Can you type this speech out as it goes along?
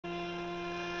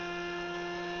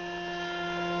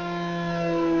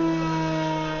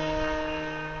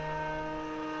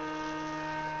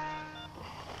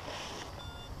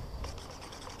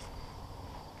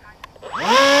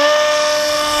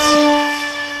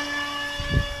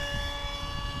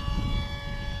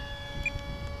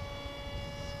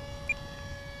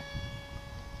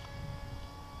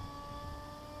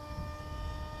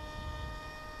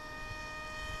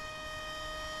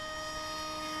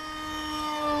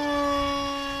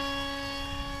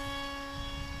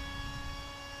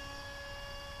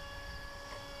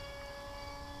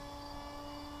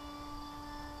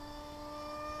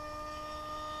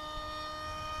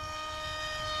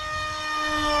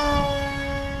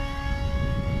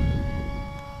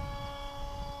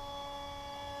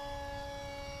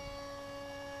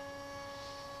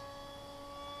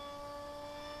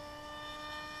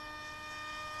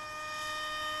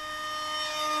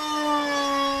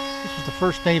is the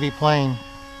first Navy plane,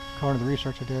 according to the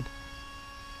research I did,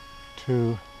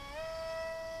 to,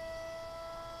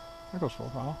 there goes full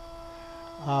throttle,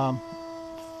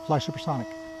 fly supersonic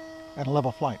at a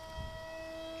level flight.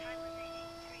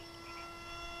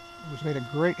 It was made a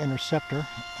great interceptor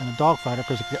and a dogfighter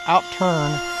because it could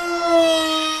outturn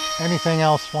anything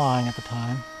else flying at the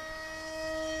time.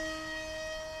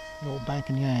 The old bank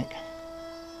and yank.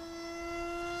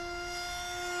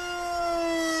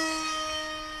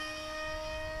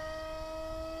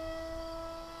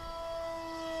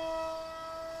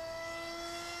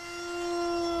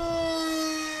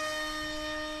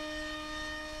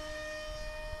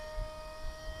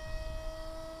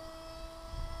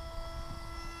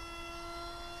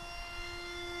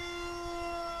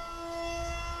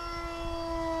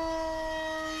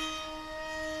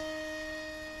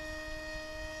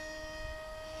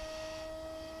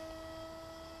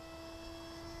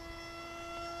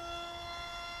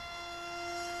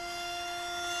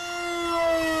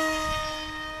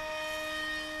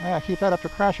 Yeah, keep that up to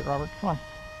crash it, Robert. Come on.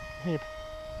 Behave.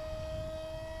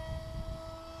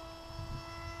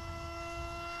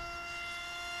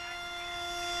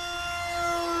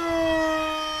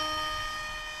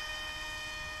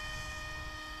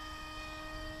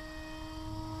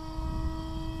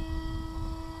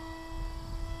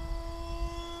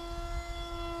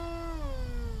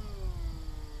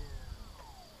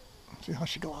 Let's see how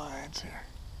she glides here.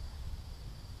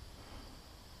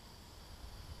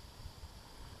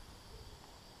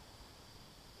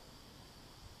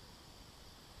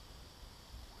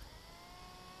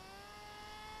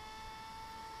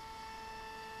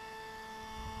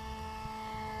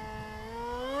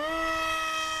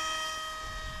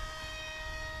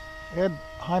 Ed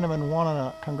Heinemann won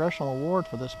a congressional award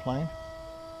for this plane.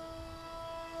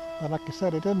 But like I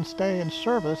said, it didn't stay in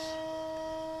service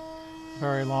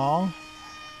very long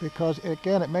because,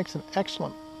 again, it makes an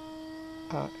excellent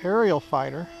aerial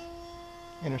fighter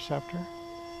interceptor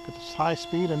because it's high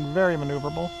speed and very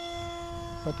maneuverable.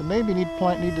 But the Navy needed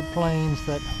planes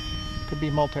that could be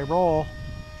multi-role,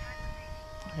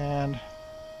 and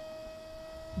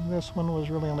this one was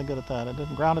really only good at that. It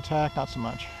didn't ground attack, not so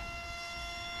much.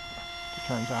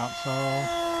 Turns out, so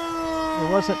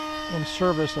it wasn't in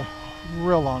service a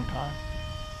real long time,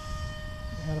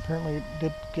 and apparently it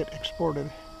did get exported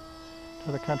to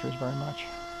other countries very much.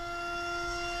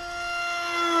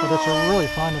 But it's a really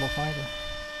fine little fighter.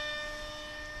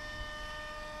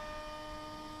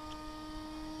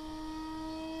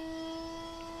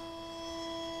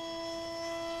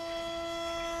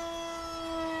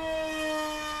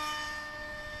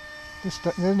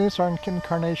 In this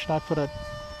incarnation, I put a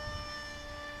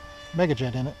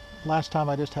Megajet in it. Last time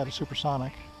I just had a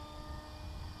supersonic.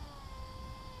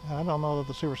 And I don't know that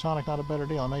the supersonic not a better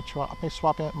deal. I may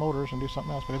swap out motors and do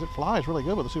something else because it flies really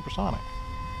good with a supersonic.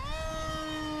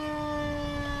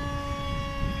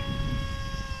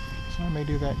 So I may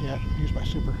do that yet. Use my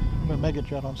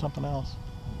Megajet on something else.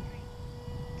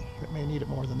 It may need it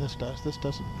more than this does. This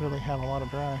doesn't really have a lot of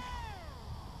drag.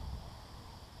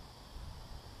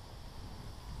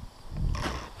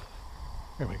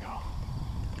 There we go.